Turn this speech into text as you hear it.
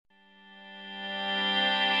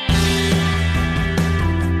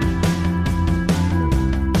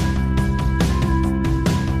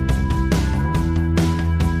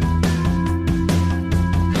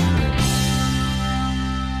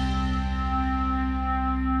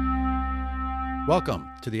Welcome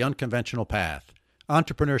to The Unconventional Path,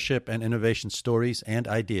 entrepreneurship and innovation stories and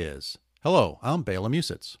ideas. Hello, I'm Bela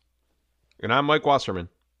Musitz. And I'm Mike Wasserman.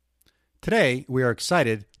 Today, we are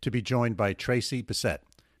excited to be joined by Tracey Bissett.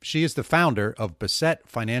 She is the founder of Bissett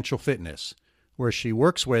Financial Fitness, where she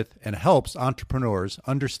works with and helps entrepreneurs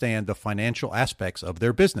understand the financial aspects of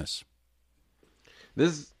their business.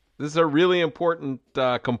 This is a really important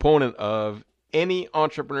component of any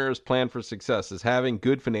entrepreneur's plan for success, is having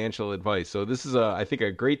good financial advice. So this is, I think, a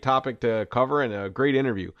great topic to cover and a great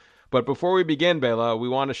interview. But before we begin, Bela, we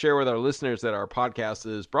want to share with our listeners that our podcast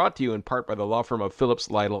is brought to you in part by the law firm of Phillips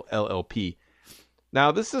Lytle, LLP.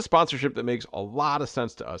 Now, this is a sponsorship that makes a lot of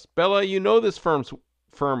sense to us. Bela, you know this firm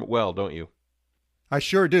well, don't you? I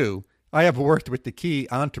sure do. I have worked with the key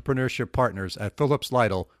entrepreneurship partners at Phillips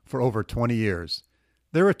Lytle for over 20 years.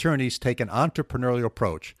 Their attorneys take an entrepreneurial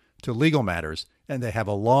approach to legal matters, and they have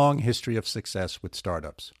a long history of success with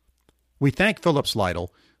startups. We thank Phillips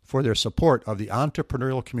Lytle for their support of the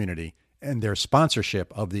entrepreneurial community and their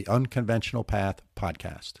sponsorship of the Unconventional Path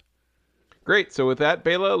podcast. Great. So with that,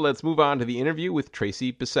 Bela, let's move on to the interview with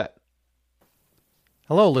Tracey Bissett.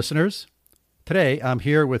 Hello, listeners. Today, I'm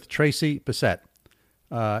here with Tracey Bissett.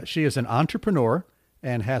 She is an entrepreneur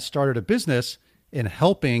and has started a business in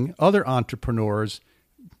helping other entrepreneurs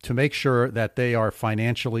to make sure that they are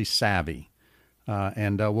financially savvy.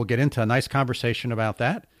 And we'll get into a nice conversation about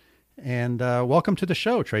that. And welcome to the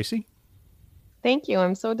show, Tracey. Thank you.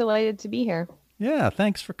 I'm so delighted to be here. Yeah,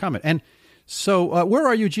 thanks for coming. And so where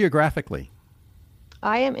are you geographically?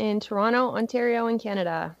 I am in Toronto, Ontario, in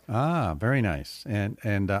Canada. Ah, very nice.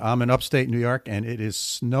 And I'm in upstate New York, and it is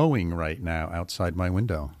snowing right now outside my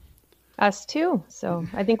window. Us too. So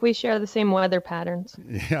I think we share the same weather patterns.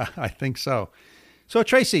 Yeah, I think so. So,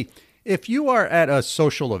 Tracey, if you are at a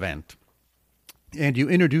social event and you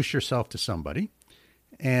introduce yourself to somebody,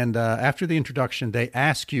 and after the introduction, they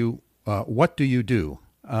ask you, what do you do?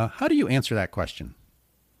 How do you answer that question?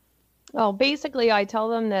 Well, basically, I tell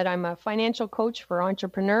them that I'm a financial coach for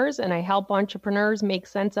entrepreneurs, and I help entrepreneurs make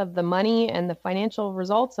sense of the money and the financial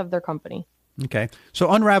results of their company. Okay. So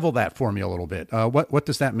unravel that for me a little bit. What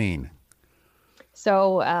does that mean?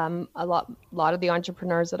 So a lot of the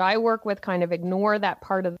entrepreneurs that I work with kind of ignore that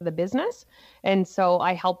part of the business. And so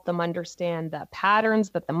I help them understand the patterns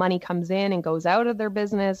that the money comes in and goes out of their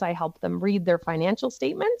business. I help them read their financial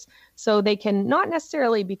statements so they can not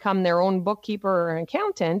necessarily become their own bookkeeper or an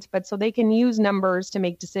accountant, but so they can use numbers to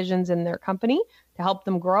make decisions in their company to help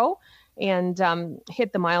them grow and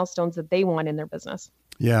hit the milestones that they want in their business.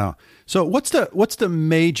 Yeah. So what's the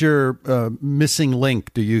major missing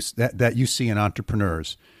link that you see in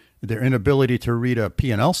entrepreneurs? Their inability to read a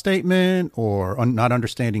P&L statement or not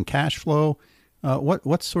understanding cash flow?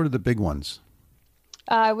 What's sort of the big ones?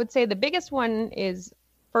 I would say the biggest one is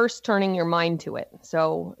first turning your mind to it.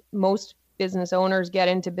 So most business owners get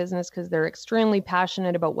into business because they're extremely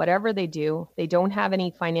passionate about whatever they do. They don't have any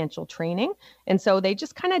financial training. And so they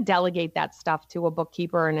just kind of delegate that stuff to a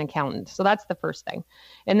bookkeeper or an accountant. So that's the first thing.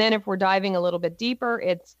 And then if we're diving a little bit deeper,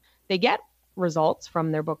 it's they get results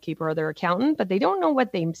from their bookkeeper or their accountant, but they don't know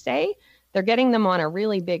what they say. They're getting them on a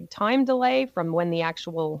really big time delay from when the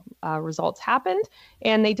actual results happened,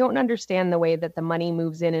 and they don't understand the way that the money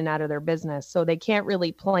moves in and out of their business. So they can't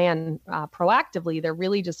really plan proactively. They're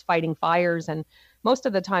really just fighting fires, and most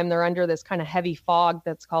of the time they're under this kind of heavy fog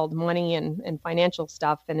that's called money and financial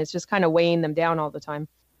stuff, and it's just kind of weighing them down all the time.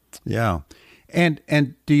 Yeah.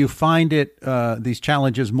 And do you find these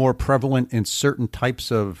challenges more prevalent in certain types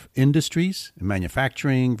of industries,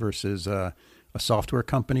 manufacturing versus a software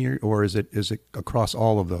company, or is it across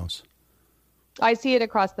all of those? I see it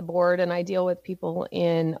across the board, and I deal with people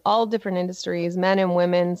in all different industries, men and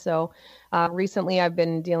women. So recently I've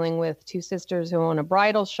been dealing with two sisters who own a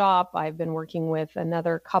bridal shop. I've been working with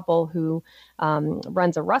another couple who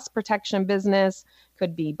runs a rust protection business.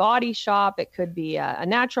 Could be body shop. It could be a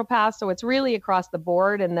naturopath. So it's really across the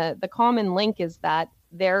board. And the common link is that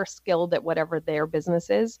they're skilled at whatever their business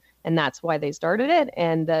is, and that's why they started it.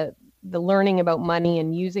 And the learning about money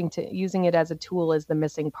and using it as a tool is the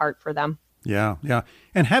missing part for them. Yeah, yeah.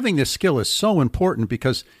 And having this skill is so important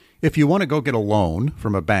because if you want to go get a loan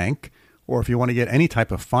from a bank or if you want to get any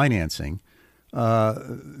type of financing,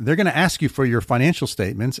 they're going to ask you for your financial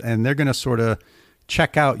statements, and they're going to sort of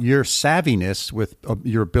check out your savviness with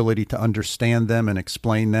your ability to understand them and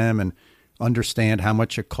explain them and understand how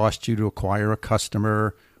much it costs you to acquire a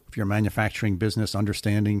customer. If you're a manufacturing business,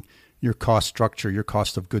 understanding your cost structure, your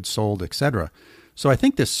cost of goods sold, et cetera. So I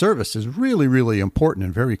think this service is really, really important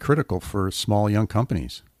and very critical for small, young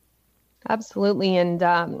companies. Absolutely. And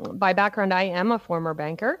by background, I am a former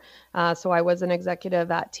banker. So I was an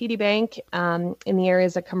executive at TD Bank in the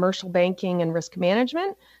areas of commercial banking and risk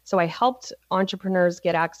management. So I helped entrepreneurs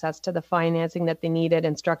get access to the financing that they needed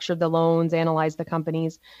and structured the loans, analyzed the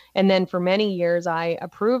companies. And then for many years, I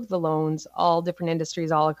approved the loans, all different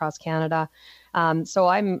industries all across Canada. So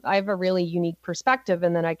I have a really unique perspective,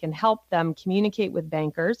 and then I can help them communicate with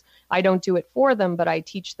bankers. I don't do it for them, but I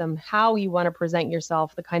teach them how you want to present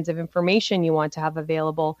yourself, the kinds of information you want to have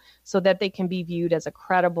available so that they can be viewed as a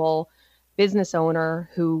credible business owner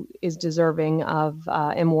who is deserving of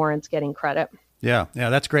and warrants getting credit. Yeah,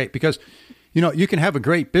 that's great because, you can have a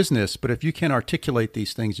great business, but if you can't articulate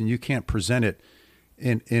these things and you can't present it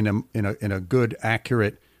in a good,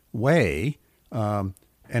 accurate way,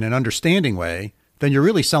 and an understanding way, then you're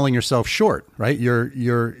really selling yourself short, right? You're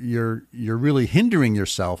really hindering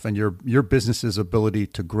yourself and your business's ability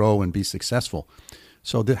to grow and be successful.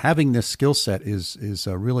 So having this skill set is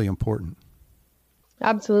really important.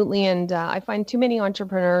 Absolutely. And I find too many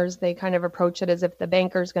entrepreneurs, they kind of approach it as if the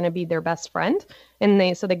banker is going to be their best friend. And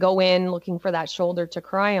they go in looking for that shoulder to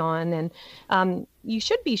cry on. And you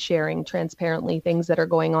should be sharing transparently things that are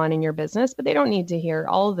going on in your business, but they don't need to hear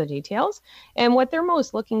all of the details. And what they're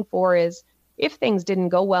most looking for is, if things didn't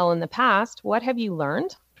go well in the past, what have you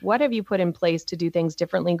learned? What have you put in place to do things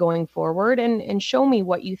differently going forward? And show me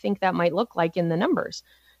what you think that might look like in the numbers.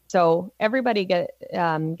 So everybody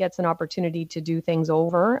gets an opportunity to do things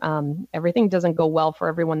over. Everything doesn't go well for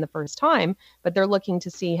everyone the first time, but they're looking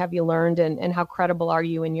to see, have you learned and how credible are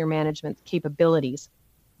you in your management capabilities?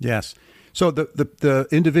 Yes. So the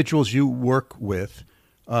individuals you work with,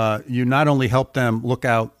 you not only help them look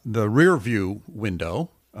out the rear view window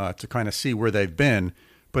to kind of see where they've been,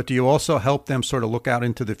 but do you also help them sort of look out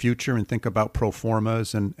into the future and think about pro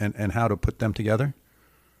formas and how to put them together?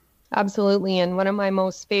 Absolutely. And one of my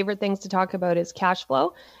most favorite things to talk about is cash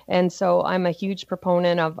flow. And so I'm a huge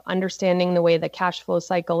proponent of understanding the way the cash flow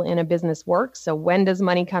cycle in a business works. So when does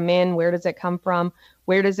money come in? Where does it come from?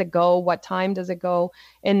 Where does it go? What time does it go?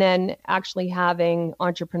 And then actually having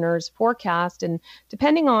entrepreneurs forecast. And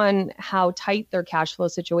depending on how tight their cash flow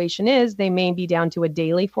situation is, they may be down to a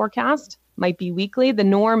daily forecast, might be weekly. The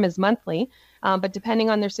norm is monthly. But depending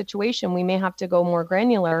on their situation, we may have to go more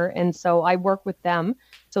granular. And so I work with them.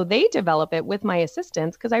 So they develop it with my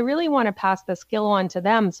assistants because I really want to pass the skill on to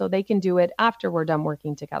them so they can do it after we're done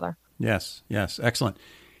working together. Yes. Excellent.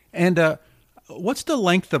 And what's the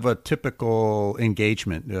length of a typical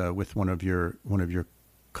engagement with one of your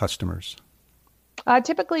customers?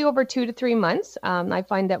 Typically over 2 to 3 months. I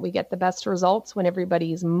find that we get the best results when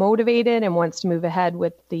everybody's motivated and wants to move ahead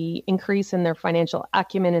with the increase in their financial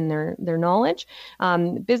acumen and their knowledge.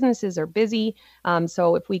 Businesses are busy.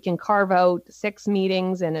 So if we can carve out 6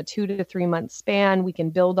 meetings in a 2 to 3 month span, we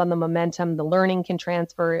can build on the momentum. The learning can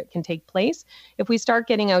transfer. It can take place. If we start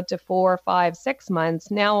getting out to 4, 5, 6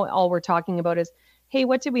 months, now all we're talking about is, hey,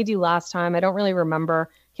 what did we do last time? I don't really remember.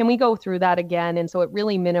 Can we go through that again? And so it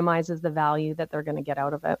really minimizes the value that they're going to get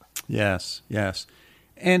out of it. Yes.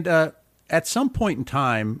 And at some point in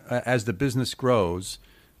time, as the business grows,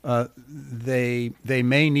 they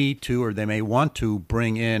may need to, or they may want to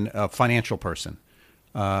bring in a financial person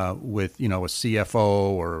with, a CFO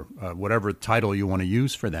or whatever title you want to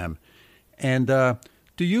use for them. And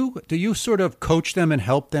do you sort of coach them and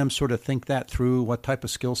help them sort of think that through, what type of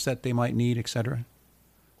skill set they might need, et cetera?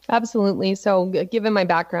 Absolutely. So given my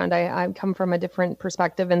background, I come from a different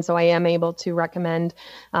perspective. And so I am able to recommend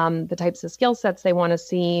the types of skill sets they want to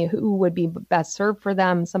see, who would be best served for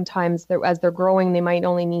them. Sometimes as they're growing, they might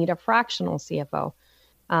only need a fractional CFO.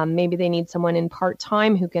 Maybe they need someone in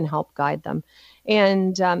part-time who can help guide them.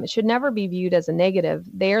 And it should never be viewed as a negative.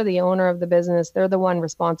 They're the owner of the business. They're the one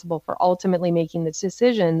responsible for ultimately making the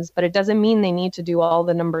decisions, but it doesn't mean they need to do all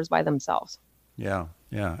the numbers by themselves. Yeah.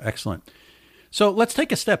 Excellent. So let's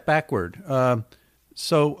take a step backward. I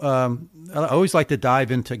always like to dive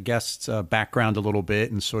into guests' background a little bit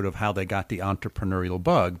and sort of how they got the entrepreneurial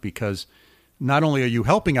bug, because not only are you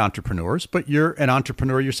helping entrepreneurs, but you're an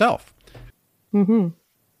entrepreneur yourself. Mm-hmm.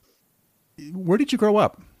 Where did you grow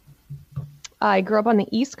up? I grew up on the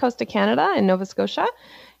east coast of Canada in Nova Scotia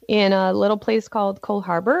in a little place called Cole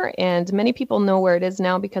Harbour. And many people know where it is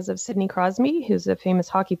now because of Sidney Crosby, who's a famous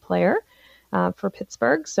hockey player for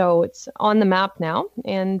Pittsburgh. So it's on the map now.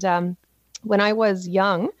 And when I was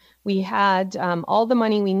young, we had all the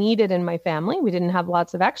money we needed in my family. We didn't have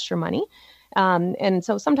lots of extra money. And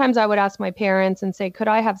so sometimes I would ask my parents and say, could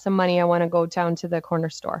I have some money? I want to go down to the corner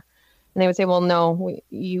store. And they would say, well, no,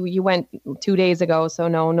 you went 2 days ago, so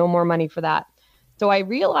no more money for that. So I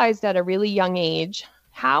realized at a really young age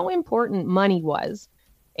how important money was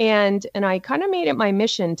And I kind of made it my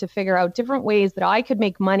mission to figure out different ways that I could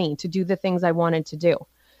make money to do the things I wanted to do.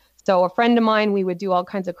 So a friend of mine, we would do all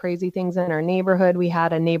kinds of crazy things in our neighborhood. We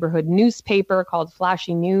had a neighborhood newspaper called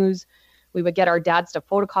Flashy News. We would get our dads to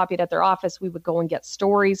photocopy it at their office. We would go and get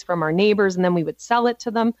stories from our neighbors, and then we would sell it to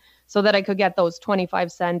them so that I could get those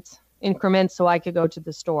 25-cent increments so I could go to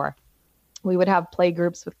the store. We would have play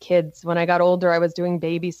groups with kids. When I got older, I was doing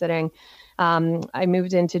babysitting. I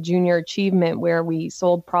moved into junior achievement where we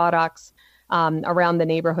sold products around the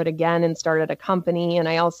neighborhood again and started a company. And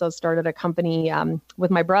I also started a company with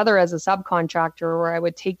my brother as a subcontractor where I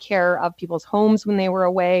would take care of people's homes when they were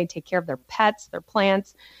away, take care of their pets, their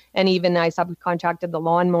plants, and even I subcontracted the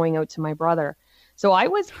lawn mowing out to my brother. So I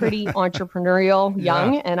was pretty entrepreneurial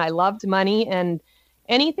young, and I loved money, and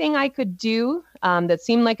anything I could do that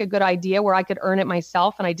seemed like a good idea where I could earn it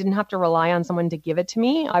myself and I didn't have to rely on someone to give it to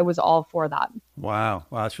me, I was all for that. Wow,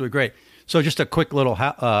 that's really great. So just a quick little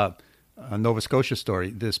Nova Scotia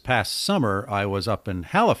story. This past summer, I was up in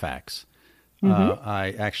Halifax.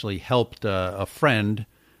 I actually helped a friend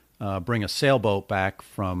bring a sailboat back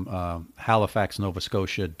from Halifax, Nova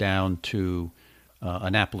Scotia, down to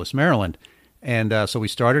Annapolis, Maryland. And so we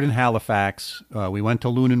started in Halifax. We went to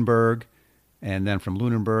Lunenburg. And then from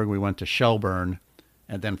Lunenburg, we went to Shelburne.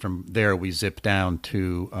 And then from there, we zipped down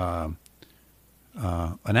to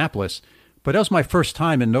Annapolis. But that was my first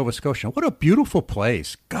time in Nova Scotia. What a beautiful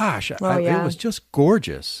place. Gosh, it was just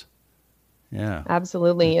gorgeous. Yeah.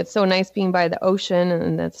 Absolutely. It's so nice being by the ocean,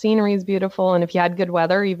 and the scenery is beautiful. And if you had good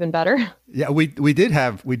weather, even better. Yeah, we did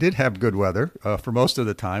have good weather for most of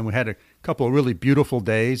the time. We had a couple of really beautiful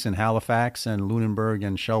days in Halifax and Lunenburg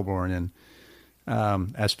and Shelburne.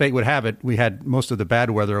 And as fate would have it, we had most of the bad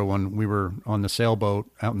weather when we were on the sailboat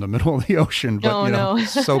out in the middle of the ocean. But,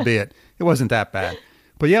 so be it. It wasn't that bad.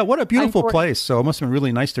 But yeah, what a beautiful place. So it must have been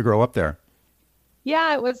really nice to grow up there.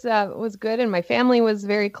 Yeah, it was good. And my family was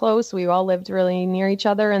very close. We all lived really near each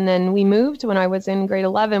other. And then we moved when I was in grade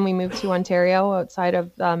 11. We moved to Ontario outside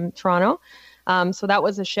of Toronto. So that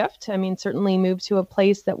was a shift. I mean, certainly moved to a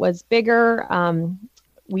place that was bigger.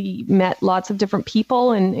 We met lots of different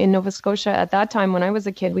people in Nova Scotia. At that time, when I was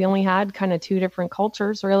a kid, we only had kind of two different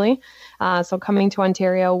cultures, really. So coming to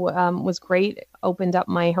Ontario was great, opened up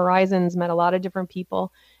my horizons, met a lot of different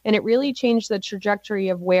people. And it really changed the trajectory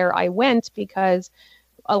of where I went, because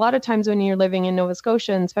a lot of times when you're living in Nova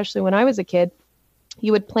Scotia, and especially when I was a kid,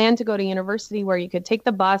 you would plan to go to university where you could take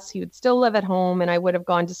the bus, you would still live at home, and I would have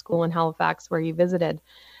gone to school in Halifax where you visited.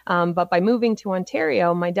 But by moving to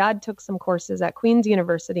Ontario, my dad took some courses at Queen's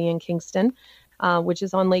University in Kingston, which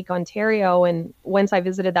is on Lake Ontario. And once I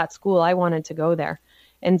visited that school, I wanted to go there.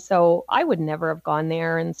 And so I would never have gone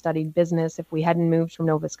there and studied business if we hadn't moved from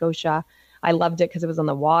Nova Scotia. I loved it because it was on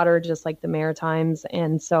the water, just like the Maritimes.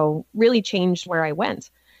 And so really changed where I went.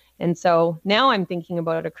 And so now I'm thinking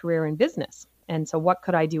about a career in business. And so what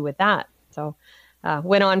could I do with that? So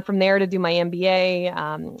went on from there to do my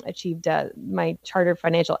MBA, achieved my chartered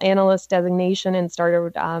financial analyst designation, and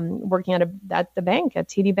started working at the bank, at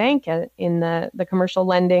TD Bank, in the commercial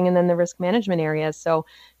lending and then the risk management areas. So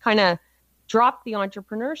kind of dropped the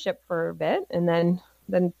entrepreneurship for a bit, and then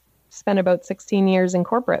spent about 16 years in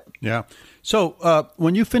corporate. Yeah. So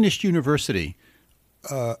when you finished university,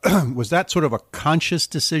 was that sort of a conscious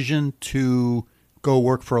decision to go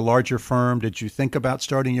work for a larger firm? Did you think about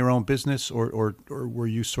starting your own business, or were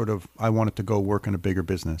you sort of, I wanted to go work in a bigger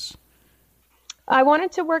business? I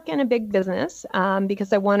wanted to work in a big business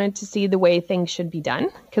because I wanted to see the way things should be done,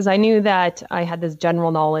 because I knew that I had this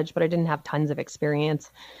general knowledge, but I didn't have tons of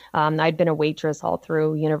experience. I'd been a waitress all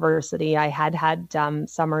through university. I had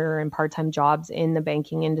summer and part-time jobs in the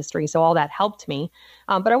banking industry, so all that helped me.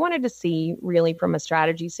 But I wanted to see really from a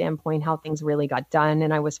strategy standpoint how things really got done.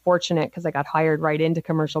 And I was fortunate because I got hired right into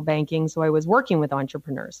commercial banking, so I was working with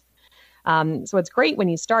entrepreneurs. So it's great when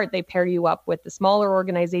you start, they pair you up with the smaller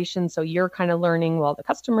organizations. So you're kind of learning while the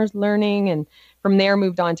customer's learning, and from there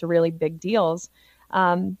moved on to really big deals.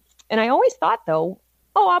 And I always thought though,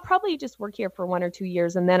 I'll probably just work here for 1 or 2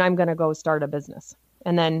 years and then I'm going to go start a business.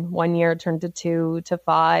 And then 1 year turned to 2 to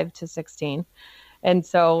 5 to 16. And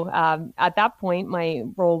so at that point, my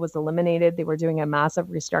role was eliminated. They were doing a massive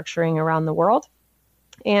restructuring around the world.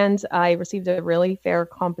 And I received a really fair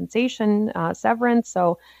compensation severance.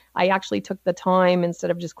 So I actually took the time,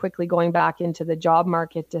 instead of just quickly going back into the job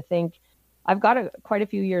market, to think, I've got quite a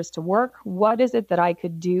few years to work. What is it that I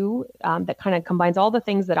could do that kind of combines all the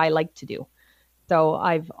things that I like to do? So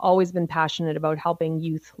I've always been passionate about helping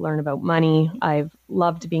youth learn about money. I've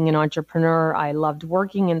loved being an entrepreneur. I loved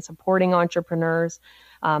working and supporting entrepreneurs.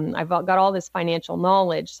 I've got all this financial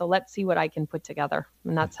knowledge. So let's see what I can put together.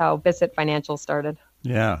 And that's how Bissett Financial started.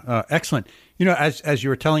 Yeah, excellent. As you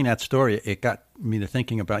were telling that story, it got me to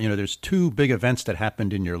thinking about, there's two big events that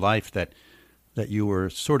happened in your life that you were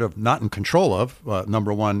sort of not in control of.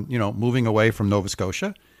 Number one, moving away from Nova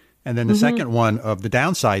Scotia, and then the second one of the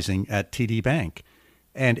downsizing at TD Bank.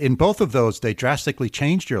 And in both of those, they drastically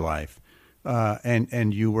changed your life,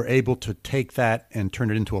 and you were able to take that and turn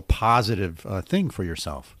it into a positive thing for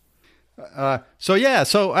yourself. So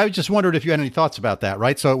I just wondered if you had any thoughts about that,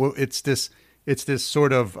 right? So it's this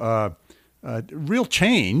sort of real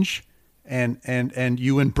change, and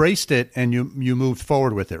you embraced it and you moved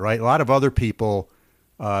forward with it, right? A lot of other people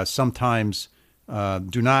sometimes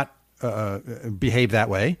do not behave that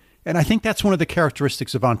way. And I think that's one of the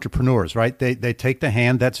characteristics of entrepreneurs, right? They take the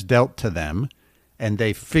hand that's dealt to them and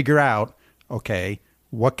they figure out, okay,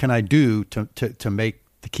 what can I do to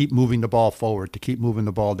keep moving the ball forward, to keep moving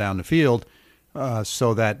the ball down the field,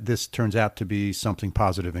 so that this turns out to be something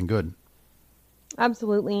positive and good.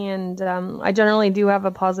 Absolutely. And I generally do have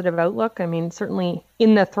a positive outlook. I mean, certainly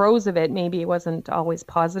in the throes of it, maybe it wasn't always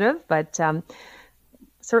positive, but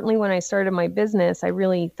certainly when I started my business, I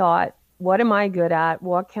really thought, what am I good at?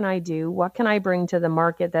 What can I do? What can I bring to the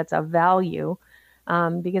market that's of value?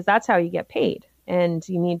 Because that's how you get paid. And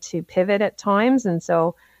you need to pivot at times. And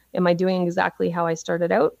so am I doing exactly how I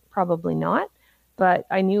started out? Probably not. But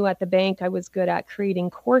I knew at the bank I was good at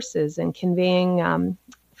creating courses and conveying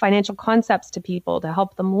financial concepts to people to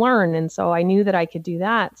help them learn. And so I knew that I could do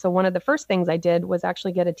that. So one of the first things I did was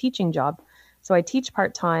actually get a teaching job. So I teach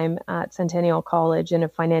part-time at Centennial College in a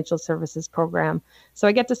financial services program. So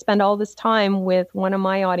I get to spend all this time with one of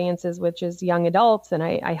my audiences, which is young adults, and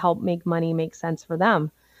I help make money make sense for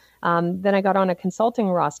them. Then I got on a consulting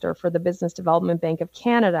roster for the Business Development Bank of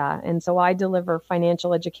Canada. And so I deliver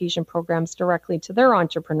financial education programs directly to their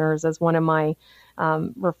entrepreneurs as one of my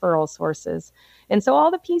referral sources. And so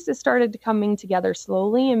all the pieces started coming together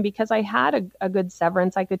slowly. And because I had a good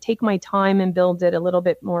severance, I could take my time and build it a little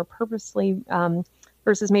bit more purposely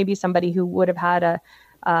versus maybe somebody who would have had a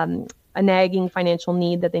nagging financial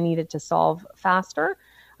need that they needed to solve faster.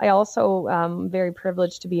 I also very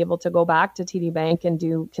privileged to be able to go back to TD Bank and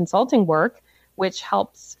do consulting work, which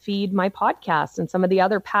helps feed my podcast and some of the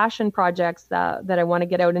other passion projects that I want to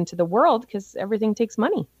get out into the world, because everything takes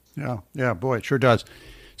money. Yeah, boy, it sure does.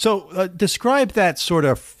 So describe that sort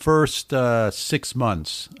of first 6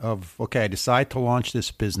 months of, okay, I decide to launch this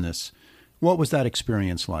business. What was that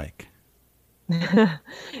experience like?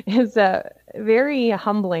 It's very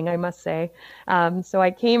humbling, I must say. So I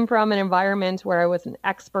came from an environment where I was an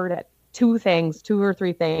expert at two or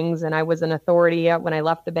three things, and I was an authority. When I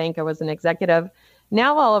left the bank, I was an executive.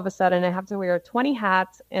 Now, all of a sudden, I have to wear 20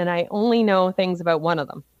 hats, and I only know things about one of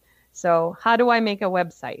them. So how do I make a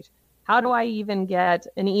website? How do I even get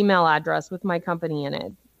an email address with my company in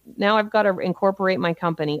it? Now I've got to incorporate my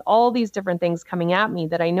company. All these different things coming at me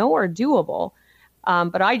that I know are doable,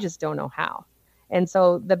 but I just don't know how. And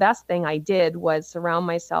so the best thing I did was surround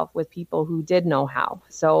myself with people who did know how.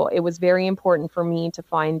 So it was very important for me to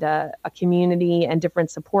find a community and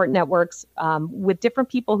different support networks with different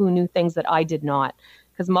people who knew things that I did not.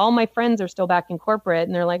 Because all my friends are still back in corporate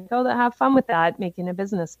and they're like, oh, have fun with that, making a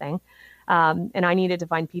business thing. And I needed to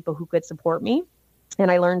find people who could support me.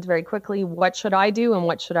 And I learned very quickly, what should I do and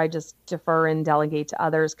what should I just defer and delegate to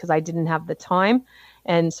others, because I didn't have the time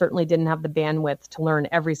and certainly didn't have the bandwidth to learn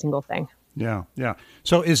every single thing. Yeah.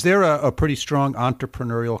 So is there a pretty strong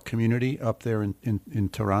entrepreneurial community up there in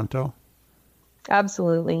Toronto?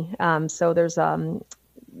 Absolutely. So there's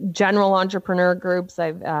general entrepreneur groups.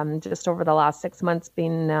 I've just over the last 6 months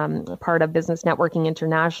been a part of Business Networking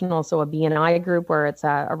International, so a BNI group where it's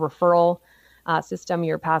a referral system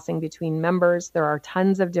you're passing between members. There are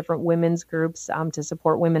tons of different women's groups to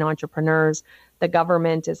support women entrepreneurs. The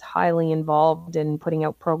government is highly involved in putting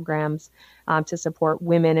out programs to support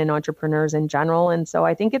women and entrepreneurs in general. And so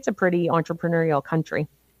I think it's a pretty entrepreneurial country.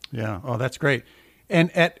 Yeah. Oh, that's great.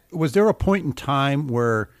 And was there a point in time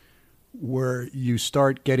where you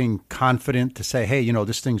start getting confident to say, hey,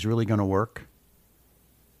 this thing's really going to work?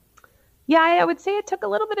 Yeah, I would say it took a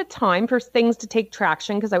little bit of time for things to take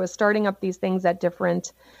traction because I was starting up these things at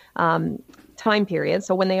different time periods.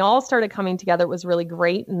 So when they all started coming together, it was really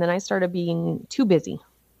great. And then I started being too busy.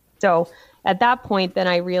 So at that point, then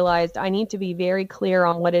I realized I need to be very clear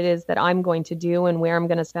on what it is that I'm going to do and where I'm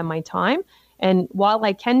going to spend my time. And while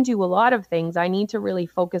I can do a lot of things, I need to really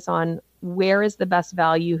focus on where is the best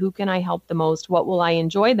value, who can I help the most, what will I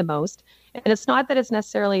enjoy the most, And it's not that it's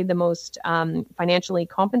necessarily the most financially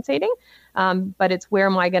compensating, but it's where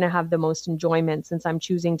am I going to have the most enjoyment since I'm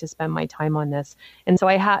choosing to spend my time on this. And so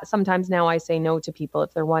sometimes now I say no to people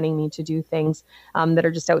if they're wanting me to do things that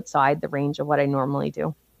are just outside the range of what I normally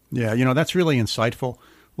do. Yeah, that's really insightful.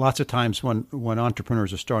 Lots of times when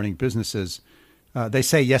entrepreneurs are starting businesses, they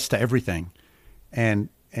say yes to everything. And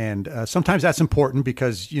sometimes that's important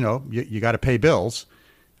because, you got to pay bills.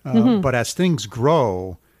 But as things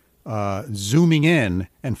grow, zooming in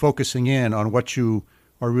and focusing in on what you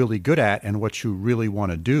are really good at and what you really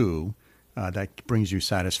want to do that brings you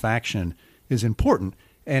satisfaction is important.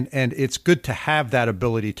 And it's good to have that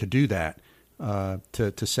ability to do that,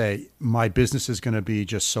 to say, my business is going to be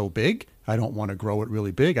just so big. I don't want to grow it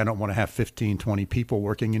really big. I don't want to have 15, 20 people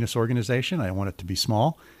working in this organization. I want it to be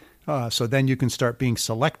small. So then you can start being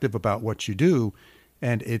selective about what you do.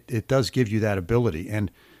 And it does give you that ability.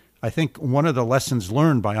 And I think one of the lessons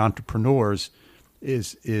learned by entrepreneurs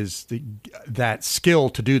is that skill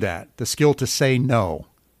to do that, the skill to say no.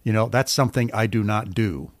 That's something I do not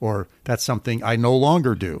do, or that's something I no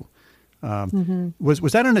longer do.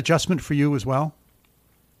 Was that an adjustment for you as well?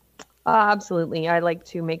 Absolutely. I like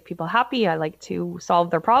to make people happy. I like to solve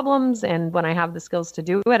their problems. And when I have the skills to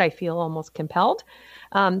do it, I feel almost compelled.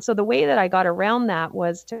 So the way that I got around that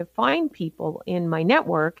was to find people in my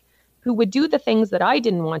network who would do the things that I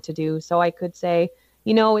didn't want to do. So I could say,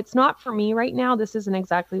 it's not for me right now. This isn't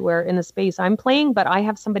exactly where in the space I'm playing, but I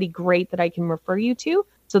have somebody great that I can refer you to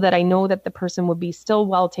so that I know that the person would be still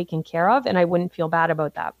well taken care of and I wouldn't feel bad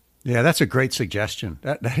about that. Yeah, that's a great suggestion.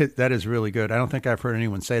 That is really good. I don't think I've heard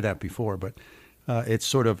anyone say that before, but it's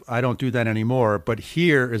sort of, I don't do that anymore, but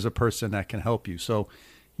here is a person that can help you. So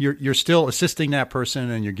you're still assisting that person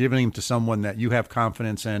and you're giving them to someone that you have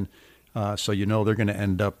confidence in, so they're going to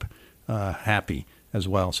end up happy as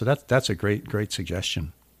well. So that's a great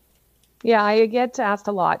suggestion. Yeah, I get asked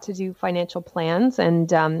a lot to do financial plans,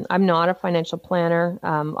 and I'm not a financial planner.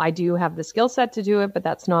 I do have the skill set to do it, but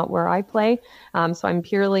that's not where I play. So I'm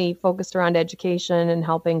purely focused around education and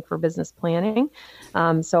helping for business planning.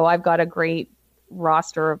 So I've got a great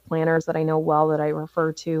roster of planners that I know well that I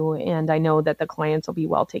refer to, and I know that the clients will be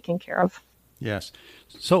well taken care of. Yes.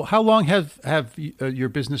 So how long have your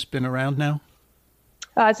business been around now?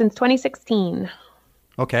 Since 2016.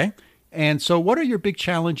 Okay. And so what are your big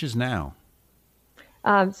challenges now?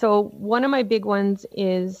 So one of my big ones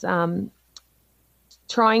is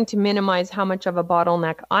trying to minimize how much of a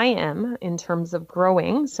bottleneck I am in terms of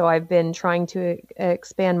growing. So I've been trying to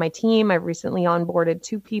expand my team. I've recently onboarded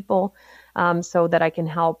 2 people so that I can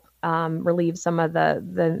help relieve some of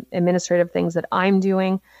the administrative things that I'm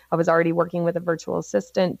doing. I was already working with a virtual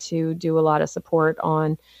assistant to do a lot of support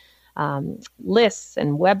on lists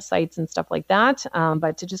and websites and stuff like that,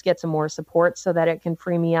 but to just get some more support so that it can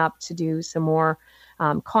free me up to do some more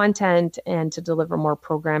content and to deliver more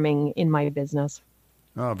programming in my business.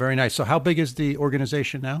 Oh, very nice. So how big is the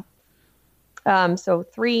organization now? So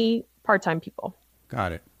 3 part-time people.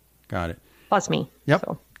 Got it. Plus me. Yep.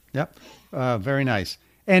 So. Yep. Very nice.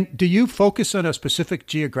 And do you focus on a specific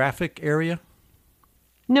geographic area?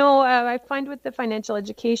 No, I find with the financial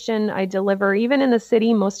education, I deliver even in the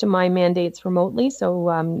city, most of my mandates remotely. So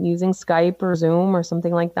using Skype or Zoom or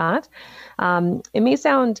something like that. It may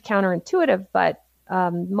sound counterintuitive, but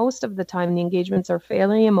most of the time the engagements are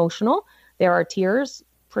fairly emotional. There are tears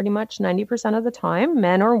pretty much 90% of the time,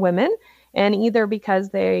 men or women, and either because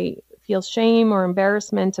they feel shame or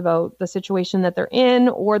embarrassment about the situation that they're in,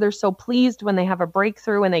 or they're so pleased when they have a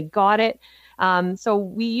breakthrough and they got it. So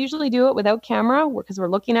we usually do it without camera because we're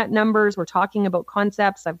looking at numbers, we're talking about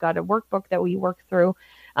concepts. I've got a workbook that we work through.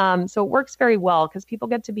 So it works very well because people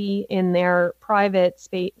get to be in their private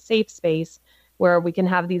space, safe space where we can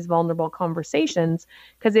have these vulnerable conversations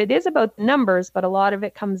because it is about the numbers, but a lot of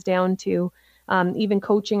it comes down to even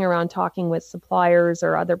coaching around talking with suppliers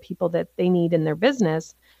or other people that they need in their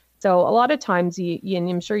business. So a lot of times, and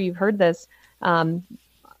I'm sure you've heard this,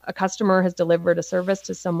 a customer has delivered a service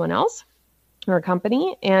to someone else or a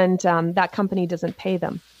company, and that company doesn't pay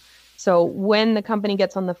them. So when the company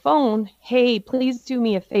gets on the phone, hey, please do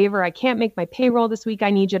me a favor. I can't make my payroll this week. I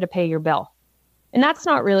need you to pay your bill. And that's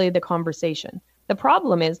not really the conversation. The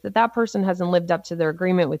problem is that that person hasn't lived up to their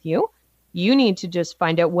agreement with you. You need to just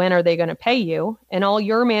find out when are they going to pay you. And all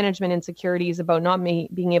your management insecurities about not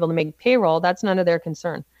being able to make payroll, that's none of their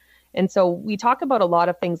concern. And so we talk about a lot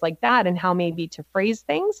of things like that and how maybe to phrase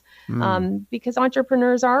things because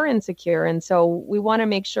entrepreneurs are insecure. And so we want to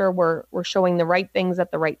make sure we're showing the right things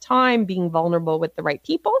at the right time, being vulnerable with the right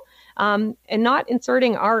people, and not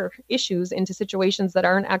inserting our issues into situations that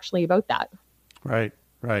aren't actually about that. Right,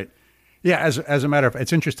 right. Yeah, as a matter of,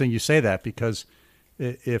 it's interesting you say that, because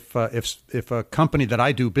if a company that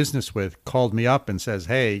I do business with called me up and says,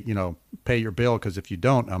 hey, pay your bill, because if you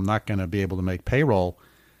don't, I'm not going to be able to make payroll,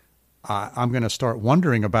 I'm going to start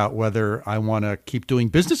wondering about whether I want to keep doing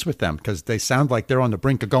business with them, because they sound like they're on the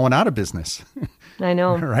brink of going out of business. I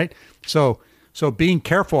know. Right. So being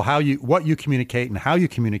careful what you communicate and how you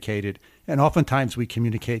communicate it. And oftentimes we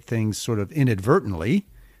communicate things sort of inadvertently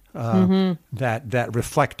that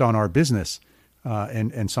reflect on our business,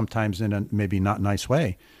 and sometimes in a maybe not nice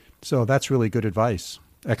way. So that's really good advice.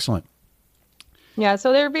 Excellent. Yeah,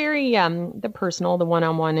 so they're very the personal, the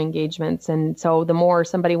one-on-one engagements, and so the more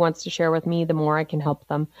somebody wants to share with me, the more I can help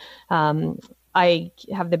them. I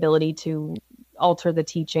have the ability to alter the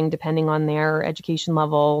teaching depending on their education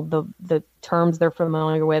level, the terms they're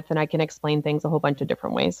familiar with, and I can explain things a whole bunch of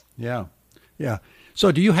different ways. Yeah.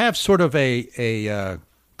 So do you have sort of a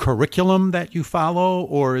curriculum that you follow,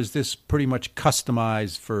 or is this pretty much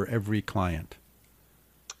customized for every client?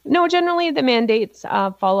 No, generally the mandates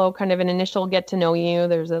follow kind of an initial get to know you.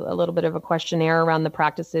 There's a little bit of a questionnaire around the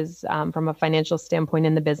practices from a financial standpoint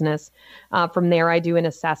in the business. From there, I do an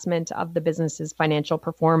assessment of the business's financial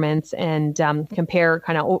performance and compare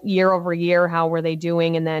kind of year over year, how were they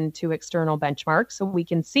doing, and then to external benchmarks. So we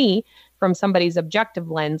can see from somebody's objective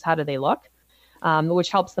lens, how do they look? Which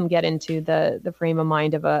helps them get into the frame of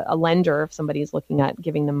mind of a lender if somebody's looking at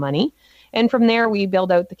giving them money. And from there, we build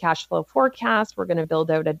out the cash flow forecast. We're going to build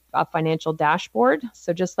out a financial dashboard.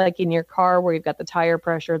 So just like in your car where you've got the tire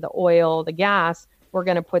pressure, the oil, the gas, we're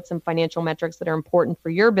going to put some financial metrics that are important for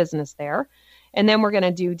your business there. And then we're going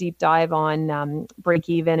to do deep dive on break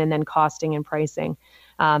even and then costing and pricing.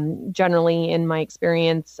 Generally, in my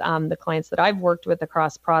experience, the clients that I've worked with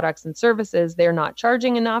across products and services, they're not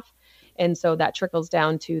charging enough. And so that trickles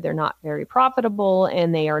down to they're not very profitable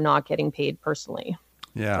and they are not getting paid personally.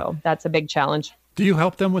 Yeah. So that's a big challenge. Do you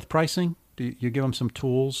help them with pricing? Do you give them some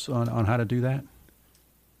tools on how to do that?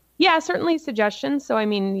 Yeah, certainly suggestions. So, I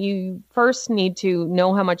mean, you first need to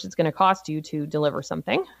know how much it's going to cost you to deliver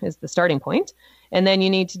something is the starting point. And then you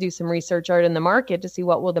need to do some research out in the market to see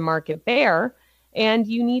what will the market bear. And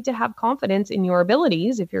you need to have confidence in your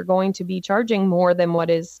abilities if you're going to be charging more than what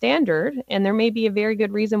is standard. And there may be a very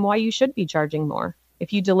good reason why you should be charging more.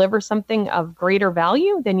 If you deliver something of greater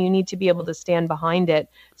value, then you need to be able to stand behind it.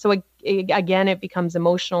 So again, it becomes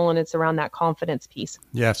emotional and it's around that confidence piece.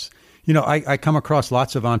 Yes. I come across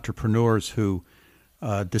lots of entrepreneurs who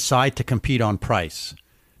decide to compete on price.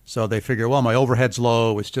 So they figure, well, my overhead's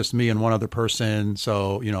low. It's just me and one other person.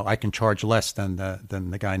 So, I can charge less than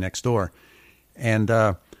the guy next door. And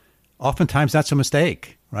oftentimes that's a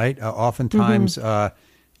mistake, right? Oftentimes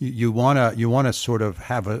you want to sort of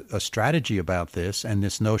have a strategy about this, and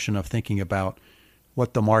this notion of thinking about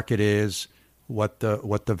what the market is, what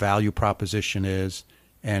the value proposition is,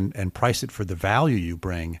 and price it for the value you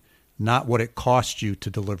bring, not what it costs you to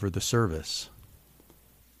deliver the service.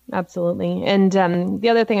 Absolutely. And the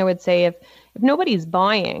other thing I would say, if nobody's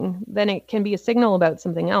buying, then it can be a signal about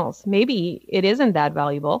something else. Maybe it isn't that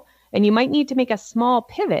valuable, and you might need to make a small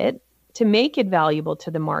pivot to make it valuable to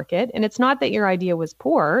the market. And it's not that your idea was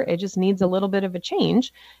poor, it just needs a little bit of a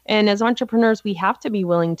change. And as entrepreneurs, we have to be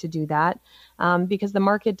willing to do that because the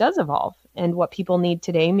market does evolve, and what people need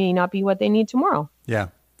today may not be what they need tomorrow. Yeah.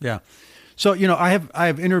 So, I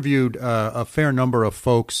have interviewed a fair number of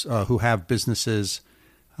folks who have businesses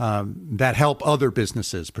that help other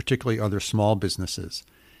businesses, particularly other small businesses.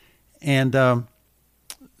 And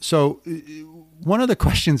so one of the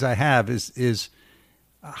questions I have is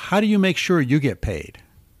how do you make sure you get paid?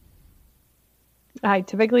 I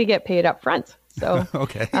typically get paid up front. So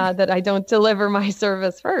okay. That I don't deliver my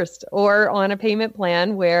service first, or on a payment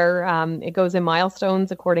plan where it goes in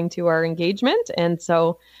milestones according to our engagement. And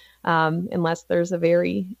so unless there's a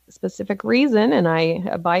very specific reason and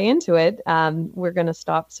I buy into it, we're going to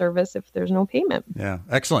stop service if there's no payment. Yeah,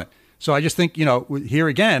 excellent. So I just think, here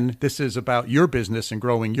again, this is about your business and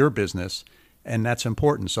growing your business, and that's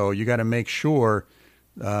important. So you got to make sure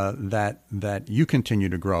that you continue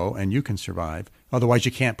to grow and you can survive. Otherwise,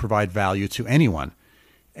 you can't provide value to anyone.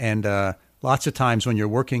 And lots of times when you're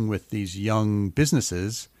working with these young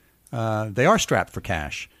businesses, they are strapped for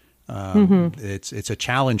cash. It's a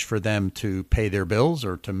challenge for them to pay their bills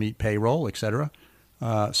or to meet payroll, et cetera.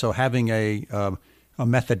 So having a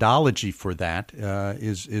methodology for that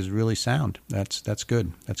is really sound. That's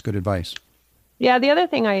good. That's good advice. Yeah, the other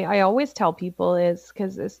thing I always tell people is,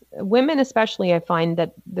 because women especially, I find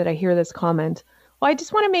that I hear this comment, well, I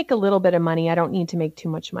just want to make a little bit of money. I don't need to make too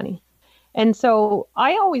much money. And so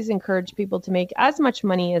I always encourage people to make as much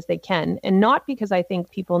money as they can, and not because I think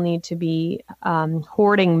people need to be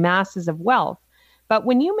hoarding masses of wealth. But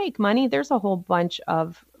when you make money, there's a whole bunch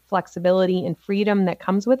of flexibility and freedom that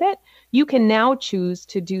comes with it. You can now choose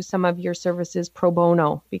to do some of your services pro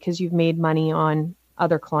bono because you've made money on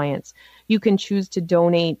other clients. You can choose to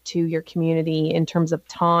donate to your community in terms of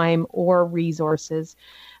time or resources.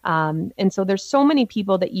 And so there's so many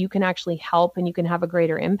people that you can actually help and you can have a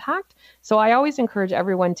greater impact. So I always encourage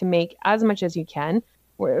everyone to make as much as you can.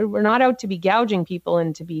 We're not out to be gouging people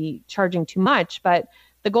and to be charging too much, but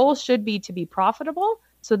the goal should be to be profitable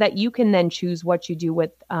so that you can then choose what you do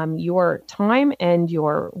with your time and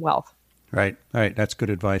your wealth. Right. That's good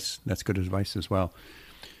advice. That's good advice as well.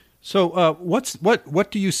 So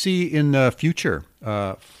what do you see in the future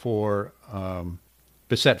for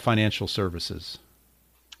Bissett Financial Services?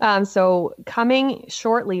 So coming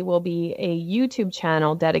shortly will be a YouTube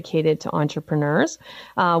channel dedicated to entrepreneurs,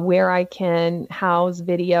 where I can house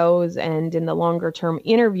videos and in the longer term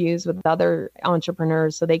interviews with other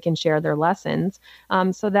entrepreneurs so they can share their lessons,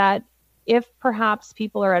 so that if perhaps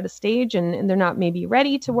people are at a stage and they're not maybe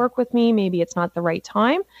ready to work with me, maybe it's not the right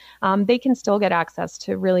time, they can still get access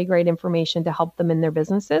to really great information to help them in their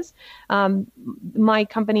businesses. My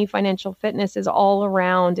company, Financial Fitness, is all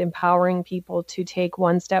around empowering people to take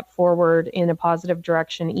one step forward in a positive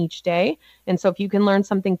direction each day. And so if you can learn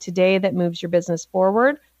something today that moves your business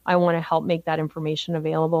forward, I want to help make that information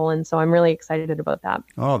available. And so I'm really excited about that.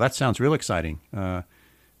 Oh, that sounds real exciting.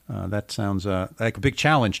 That sounds like a big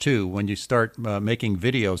challenge, too, when you start making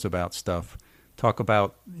videos about stuff. Talk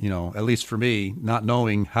about, at least for me, not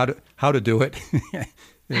knowing how to do it.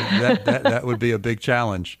 that would be a big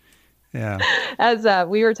challenge. Yeah. As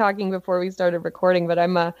we were talking before we started recording, but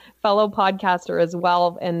I'm a fellow podcaster as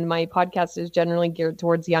well, and my podcast is generally geared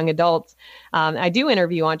towards young adults. I do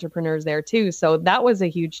interview entrepreneurs there, too. So that was a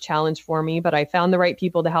huge challenge for me, but I found the right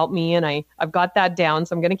people to help me, and I've got that down.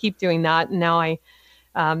 So I'm going to keep doing that. And now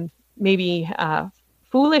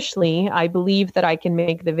foolishly, I believe that I can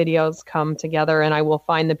make the videos come together, and I will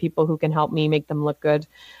find the people who can help me make them look good.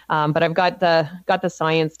 But I've got the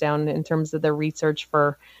science down in terms of the research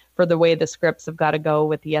for the way the scripts have got to go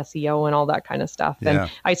with the SEO and all that kind of stuff. Yeah.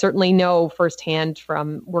 And I certainly know firsthand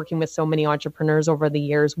from working with so many entrepreneurs over the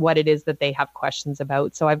years what it is that they have questions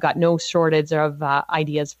about. So I've got no shortage of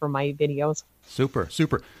ideas for my videos. Super.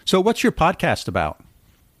 So what's your podcast about?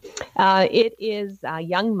 It is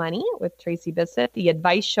Young Money with Tracey Bissett, the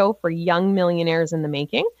advice show for young millionaires in the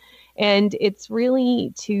making. And it's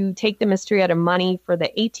really to take the mystery out of money for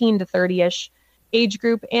the 18 to 30-ish age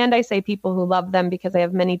group. And I say people who love them because I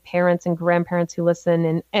have many parents and grandparents who listen,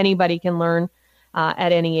 and anybody can learn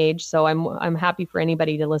at any age. So I'm happy for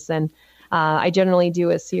anybody to listen. I generally do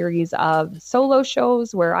a series of solo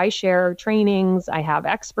shows where I share trainings, I have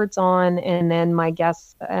experts on, and then my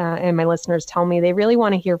guests and my listeners tell me they really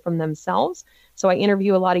want to hear from themselves. So I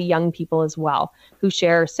interview a lot of young people as well who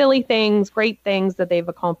share silly things, great things that they've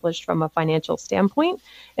accomplished from a financial standpoint.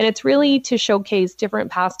 And it's really to showcase different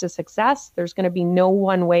paths to success. There's going to be no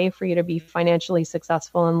one way for you to be financially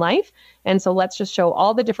successful in life. And so let's just show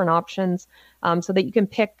all the different options so that you can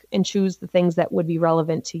pick and choose the things that would be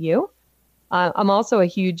relevant to you. I'm also a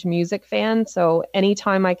huge music fan, so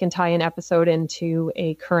anytime I can tie an episode into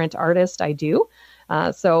a current artist, I do.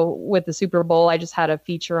 So with the Super Bowl, I just had a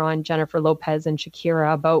feature on Jennifer Lopez and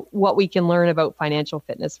Shakira about what we can learn about financial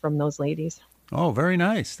fitness from those ladies. Oh, very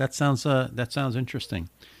nice. That sounds interesting.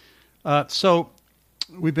 So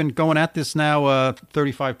we've been going at this now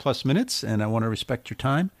 35 plus minutes, and I want to respect your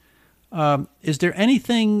time. Is there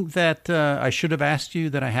anything that I should have asked you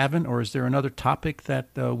that I haven't, or is there another topic that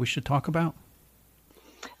we should talk about?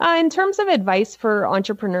 In terms of advice for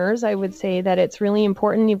entrepreneurs, I would say that it's really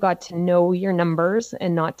important you've got to know your numbers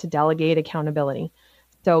and not to delegate accountability.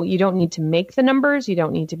 So you don't need to make the numbers, you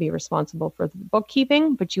don't need to be responsible for the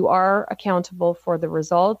bookkeeping, but you are accountable for the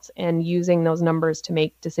results and using those numbers to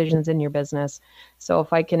make decisions in your business. So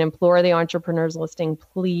if I can implore the entrepreneurs listening,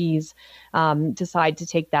 please decide to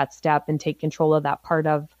take that step and take control of that part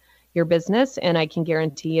of your business. And I can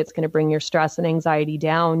guarantee it's going to bring your stress and anxiety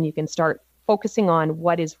down. You can start focusing on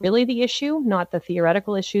what is really the issue, not the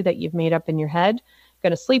theoretical issue that you've made up in your head. You're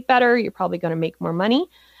going to sleep better. You're probably going to make more money.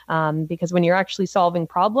 Because when you're actually solving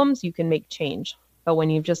problems, you can make change. But when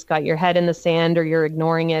you've just got your head in the sand or you're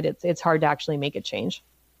ignoring it, it's hard to actually make a change.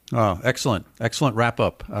 Oh, excellent. Excellent wrap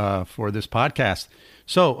up for this podcast.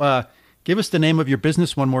 So give us the name of your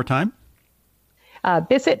business one more time.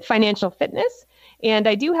 Bissett Financial Fitness. And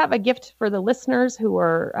I do have a gift for the listeners who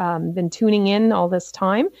are been tuning in all this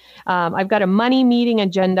time. I've got a money meeting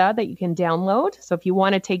agenda that you can download. So if you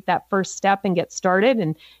want to take that first step and get started,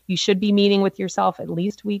 and you should be meeting with yourself at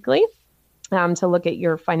least weekly to look at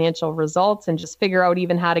your financial results and just figure out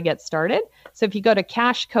even how to get started. So if you go to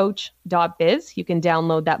cashcoach.biz, you can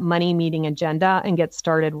download that money meeting agenda and get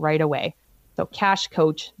started right away. So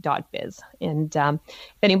cashcoach.biz. And if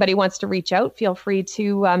anybody wants to reach out, feel free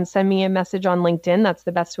to send me a message on LinkedIn. That's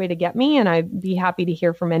the best way to get me. And I'd be happy to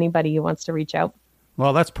hear from anybody who wants to reach out.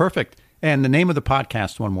 Well, that's perfect. And the name of the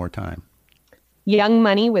podcast one more time. Young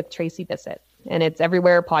Money with Tracey Bissett. And it's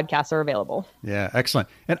everywhere podcasts are available. Yeah, excellent.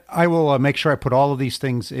 And I will make sure I put all of these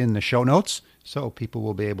things in the show notes so people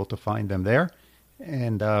will be able to find them there.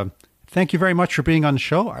 And thank you very much for being on the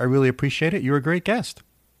show. I really appreciate it. You're a great guest.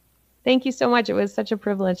 Thank you so much. It was such a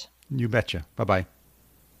privilege. You betcha. Bye-bye.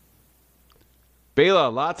 Bela,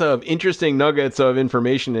 lots of interesting nuggets of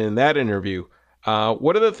information in that interview.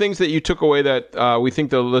 What are the things that you took away that we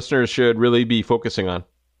think the listeners should really be focusing on?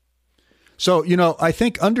 So, I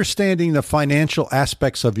think understanding the financial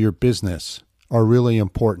aspects of your business are really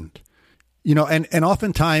important. And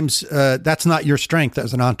oftentimes that's not your strength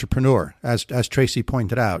as an entrepreneur, as Tracey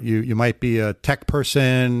pointed out. You might be a tech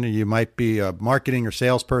person, you might be a marketing or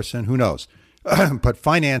salesperson, who knows? But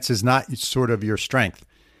finance is not sort of your strength.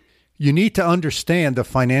 You need to understand the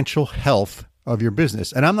financial health of your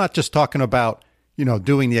business. And I'm not just talking about,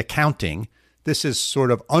 doing the accounting. This is sort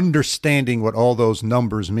of understanding what all those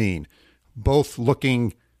numbers mean, both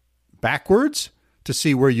looking backwards to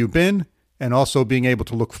see where you've been and also being able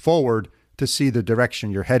to look forward to see the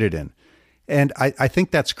direction you're headed in. And I think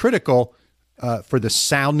that's critical for the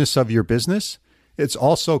soundness of your business. It's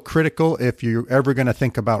also critical if you're ever going to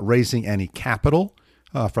think about raising any capital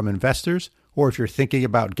from investors, or if you're thinking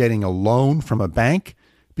about getting a loan from a bank,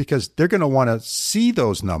 because they're going to want to see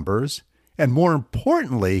those numbers. And more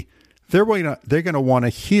importantly, they're going to want to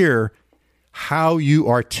hear how you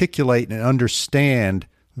articulate and understand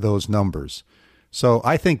those numbers. So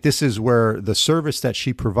I think this is where the service that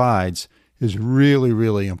she provides is really,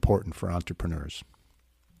 really important for entrepreneurs.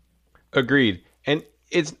 Agreed. And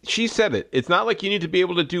she said it. It's not like you need to be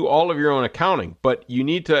able to do all of your own accounting, but you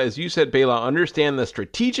need to, as you said, Bela, understand the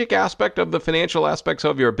strategic aspect of the financial aspects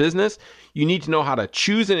of your business. You need to know how to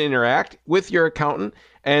choose and interact with your accountant.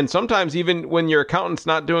 And sometimes even when your accountant's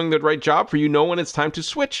not doing the right job for you, know when it's time to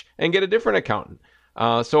switch and get a different accountant.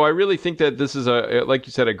 So I really think that this is like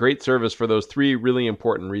you said, a great service for those three really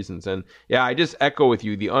important reasons. And yeah, I just echo with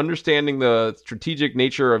you, the understanding the strategic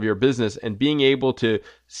nature of your business and being able to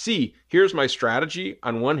see, here's my strategy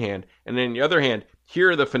on one hand, and then on the other hand,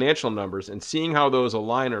 here are the financial numbers, and seeing how those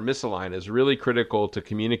align or misalign is really critical to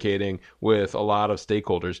communicating with a lot of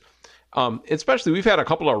stakeholders. Especially, we've had a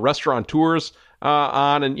couple of restaurateurs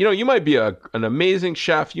on, and you might be an amazing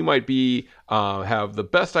chef. You might be have the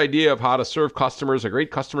best idea of how to serve customers, a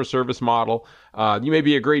great customer service model. You may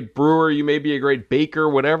be a great brewer, you may be a great baker,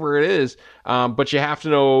 whatever it is. But you have to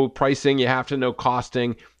know pricing, you have to know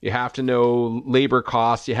costing, you have to know labor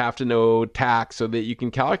costs, you have to know tax, so that you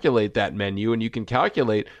can calculate that menu and you can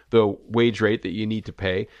calculate the wage rate that you need to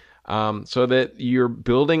pay. So that you're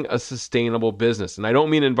building a sustainable business. And I don't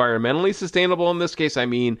mean environmentally sustainable in this case, I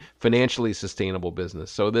mean financially sustainable business.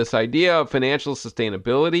 So this idea of financial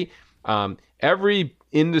sustainability, every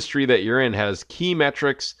industry that you're in has key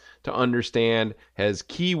metrics to understand, has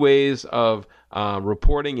key ways of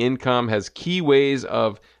reporting income, has key ways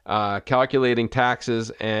of calculating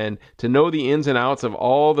taxes, and to know the ins and outs of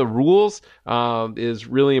all the rules is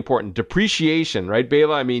really important. Depreciation, right,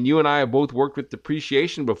 Bela? I mean, you and I have both worked with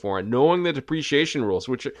depreciation before, and knowing the depreciation rules,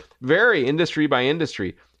 which vary industry by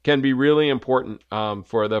industry, can be really important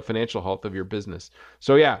for the financial health of your business.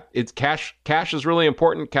 So yeah, it's cash. Cash is really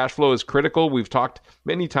important. Cash flow is critical. We've talked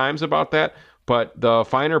many times about that. But the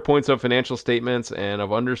finer points of financial statements and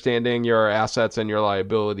of understanding your assets and your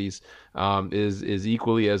liabilities is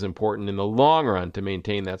equally as important in the long run to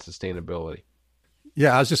maintain that sustainability.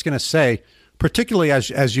 Yeah, I was just going to say, particularly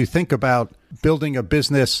as you think about building a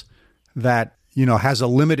business that has a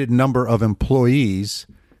limited number of employees,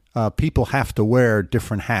 people have to wear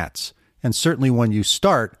different hats. And certainly when you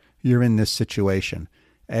start, you're in this situation.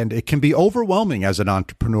 And it can be overwhelming as an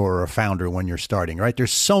entrepreneur or a founder when you're starting, right?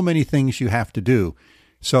 There's so many things you have to do.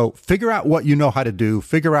 So figure out what you know how to do,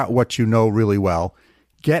 figure out what you know really well,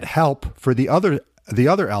 get help for the other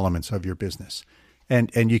elements of your business.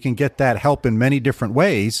 And you can get that help in many different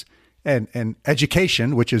ways. And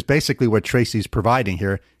education, which is basically what Tracey's providing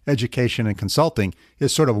here, education and consulting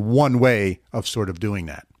is sort of one way of sort of doing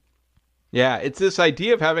that. Yeah, it's this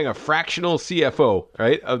idea of having a fractional CFO,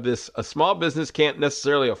 right? A small business can't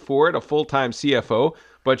necessarily afford a full-time CFO,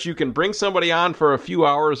 but you can bring somebody on for a few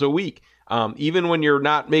hours a week, even when you're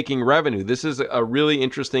not making revenue. This is a really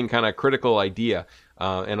interesting kind of critical idea.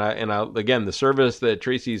 Again, the service that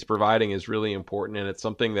Tracey is providing is really important, and it's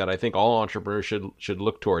something that I think all entrepreneurs should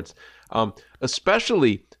look towards.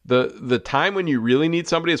 Especially the time when you really need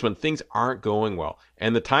somebody is when things aren't going well.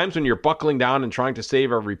 And the times when you're buckling down and trying to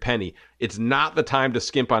save every penny, it's not the time to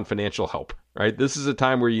skimp on financial help, right? This is a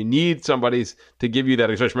time where you need somebody to give you that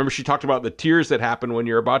expression. Remember, she talked about the tears that happen when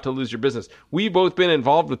you're about to lose your business. We've both been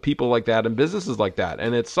involved with people like that and businesses like that,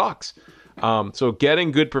 and it sucks. So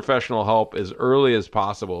getting good professional help as early as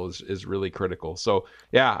possible is really critical. So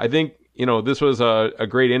yeah, I think, this was a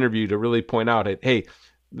great interview to really point out it. Hey,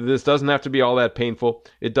 this doesn't have to be all that painful.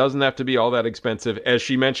 It doesn't have to be all that expensive. As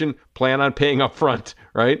she mentioned, plan on paying up front,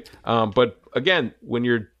 right? But again,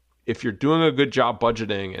 if you're doing a good job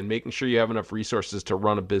budgeting and making sure you have enough resources to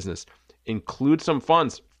run a business, include some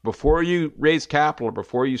funds before you raise capital or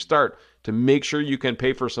before you start to make sure you can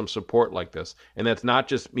pay for some support like this. And that's not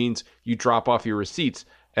just means you drop off your receipts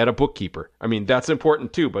at a bookkeeper. I mean, that's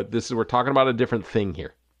important too, but we're talking about a different thing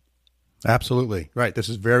here. Absolutely. Right. This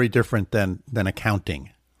is very different than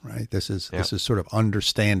accounting, right? This is sort of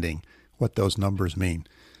understanding what those numbers mean.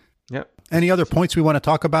 Yep. Any other points we want to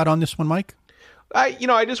talk about on this one, Mike?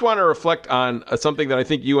 I just want to reflect on something that I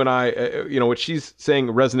think you and I, what she's saying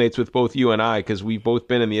resonates with both you and I, because we've both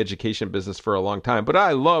been in the education business for a long time. But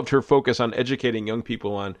I loved her focus on educating young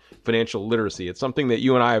people on financial literacy. It's something that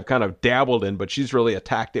you and I have kind of dabbled in, but she's really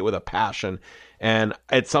attacked it with a passion. And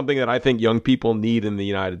it's something that I think young people need in the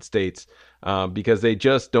United States because they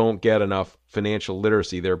just don't get enough financial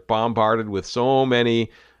literacy. They're bombarded with so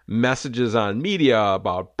many messages on media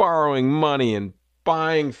about borrowing money and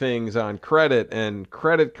buying things on credit and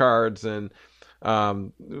credit cards and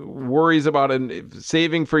worries about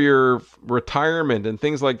saving for your retirement and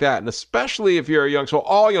things like that. And especially if you're so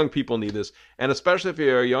all young people need this. And especially if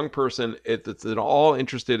you're a young person that's at all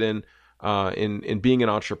interested in being an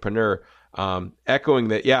entrepreneur, echoing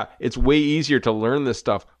that, yeah, it's way easier to learn this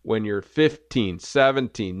stuff when you're 15,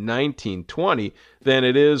 17, 19, 20 than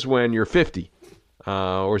it is when you're 50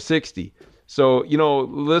 or 60. So,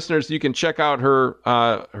 listeners, you can check out the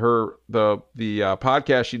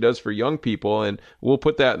podcast she does for young people, and we'll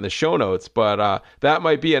put that in the show notes. But that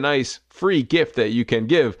might be a nice free gift that you can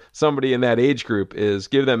give somebody in that age group, is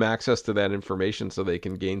give them access to that information so they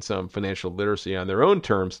can gain some financial literacy on their own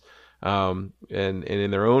terms and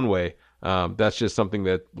in their own way. That's just something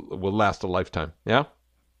that will last a lifetime. Yeah?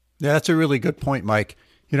 Yeah, that's a really good point, Mike.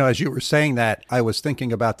 As you were saying that, I was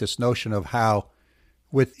thinking about this notion of how,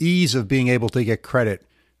 with ease of being able to get credit,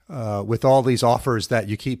 with all these offers that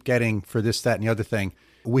you keep getting for this, that, and the other thing,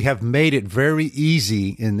 we have made it very easy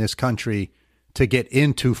in this country to get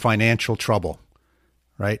into financial trouble,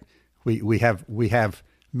 right? We have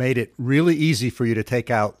made it really easy for you to take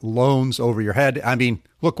out loans over your head. I mean,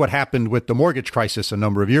 look what happened with the mortgage crisis a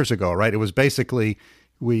number of years ago, right? It was basically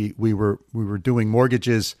we were doing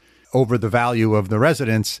mortgages over the value of the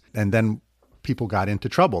residence, and then people got into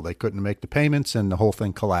trouble. They couldn't make the payments and the whole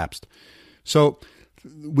thing collapsed. So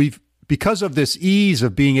because of this ease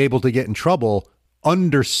of being able to get in trouble,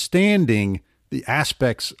 understanding the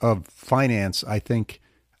aspects of finance, I think,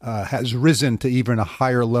 has risen to even a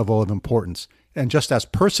higher level of importance. And just as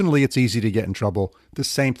personally it's easy to get in trouble, the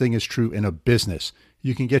same thing is true in a business.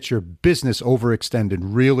 You can get your business overextended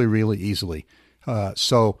really, really easily.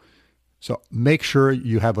 So make sure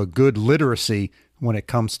you have a good literacy when it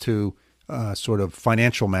comes to sort of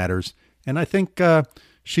financial matters. And I think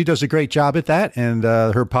she does a great job at that. And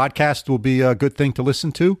her podcast will be a good thing to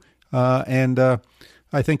listen to. And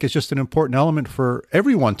I think it's just an important element for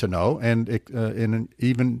everyone to know, and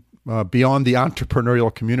even beyond the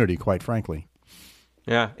entrepreneurial community, quite frankly.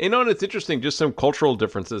 Yeah. And it's interesting, just some cultural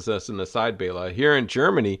differences as an aside, Bela. Here in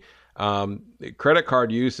Germany, credit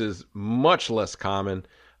card use is much less common.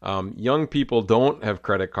 Young people don't have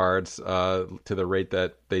credit cards to the rate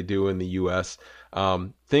that they do in the U.S.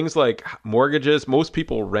 Things like mortgages, most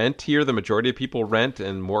people rent here. The majority of people rent,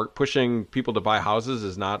 and pushing people to buy houses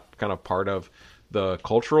is not kind of part of the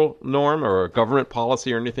cultural norm or government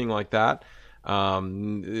policy or anything like that.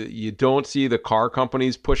 You don't see the car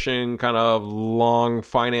companies pushing kind of long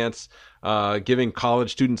finance, giving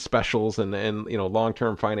college students specials and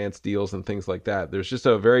long-term finance deals and things like that. There's just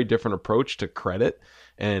a very different approach to credit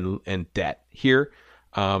and debt here.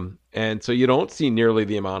 And so you don't see nearly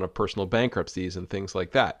the amount of personal bankruptcies and things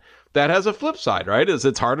like that. That has a flip side, right? Is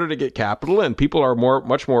it's harder to get capital, and people are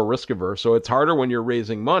much more risk averse. So it's harder when you're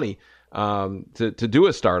raising money. to do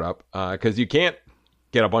a startup, because you can't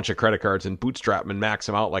get a bunch of credit cards and bootstrap them and max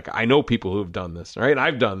them out. Like, I know people who have done this, right?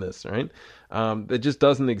 I've done this, right? That just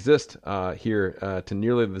doesn't exist here to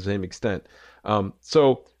nearly the same extent.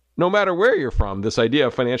 So no matter where you're from, this idea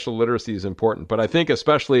of financial literacy is important. But I think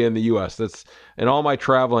especially in the U.S., that's in all my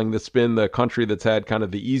traveling, that's been the country that's had kind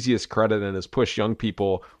of the easiest credit and has pushed young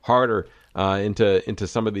people harder into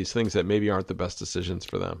some of these things that maybe aren't the best decisions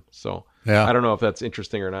for them. So yeah. I don't know if that's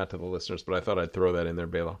interesting or not to the listeners, but I thought I'd throw that in there,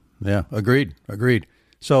 Bela. Yeah, agreed.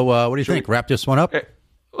 So what do you think? Wrap this one up?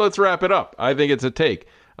 Let's wrap it up. I think it's a take.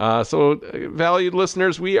 So valued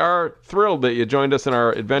listeners, we are thrilled that you joined us in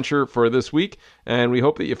our adventure for this week, and we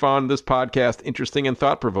hope that you found this podcast interesting and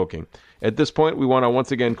thought-provoking. At this point, we want to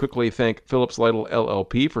once again quickly thank Phillips Lytle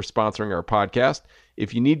LLP for sponsoring our podcast.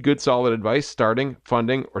 If you need good, solid advice starting,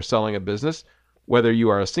 funding, or selling a business, whether you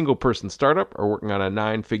are a single-person startup or working on a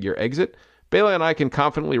 9-figure exit, Bela and I can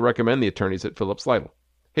confidently recommend the attorneys at Phillips Lytle.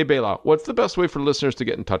 Hey, Bela, what's the best way for listeners to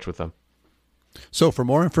get in touch with them? So for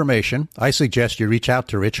more information, I suggest you reach out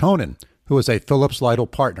to Rich Honan, who is a Phillips Lytle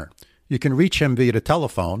partner. You can reach him via the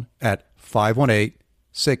telephone at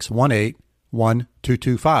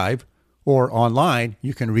 518-618-1225, or online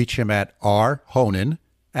you can reach him at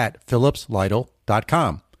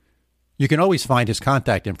rhonan@phillipslytle.com. You can always find his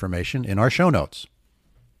contact information in our show notes.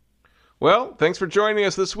 Well, thanks for joining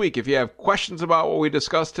us this week. If you have questions about what we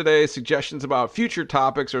discussed today, suggestions about future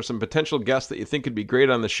topics, or some potential guests that you think could be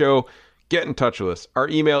great on the show, get in touch with us. Our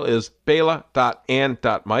email is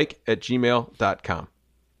bela.and.mike@gmail.com.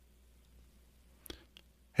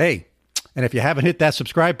 Hey, and if you haven't hit that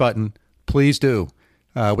subscribe button, please do.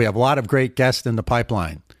 We have a lot of great guests in the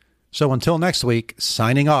pipeline. So until next week,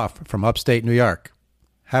 signing off from upstate New York.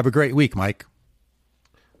 Have a great week, Mike.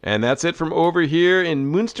 And that's it from over here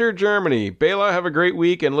in Münster, Germany. Bela, have a great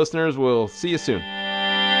week, and listeners, we'll see you soon.